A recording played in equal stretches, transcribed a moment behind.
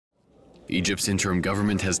Egypt's interim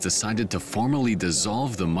government has decided to formally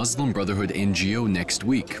dissolve the Muslim Brotherhood NGO next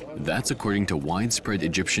week. That's according to widespread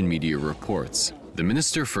Egyptian media reports. The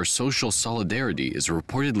Minister for Social Solidarity is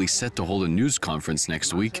reportedly set to hold a news conference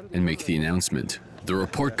next week and make the announcement. The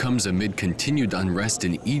report comes amid continued unrest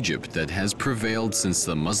in Egypt that has prevailed since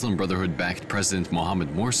the Muslim Brotherhood-backed President Mohamed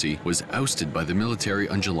Morsi was ousted by the military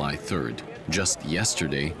on July 3rd. Just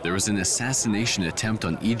yesterday, there was an assassination attempt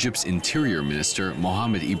on Egypt's Interior Minister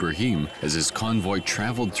Mohamed Ibrahim as his convoy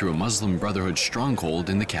traveled through a Muslim Brotherhood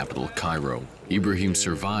stronghold in the capital, Cairo. Ibrahim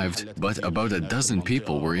survived, but about a dozen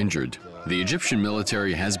people were injured. The Egyptian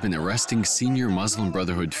military has been arresting senior Muslim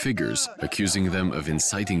Brotherhood figures, accusing them of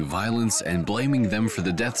inciting violence and blaming them for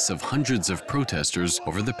the deaths of hundreds of protesters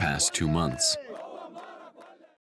over the past 2 months.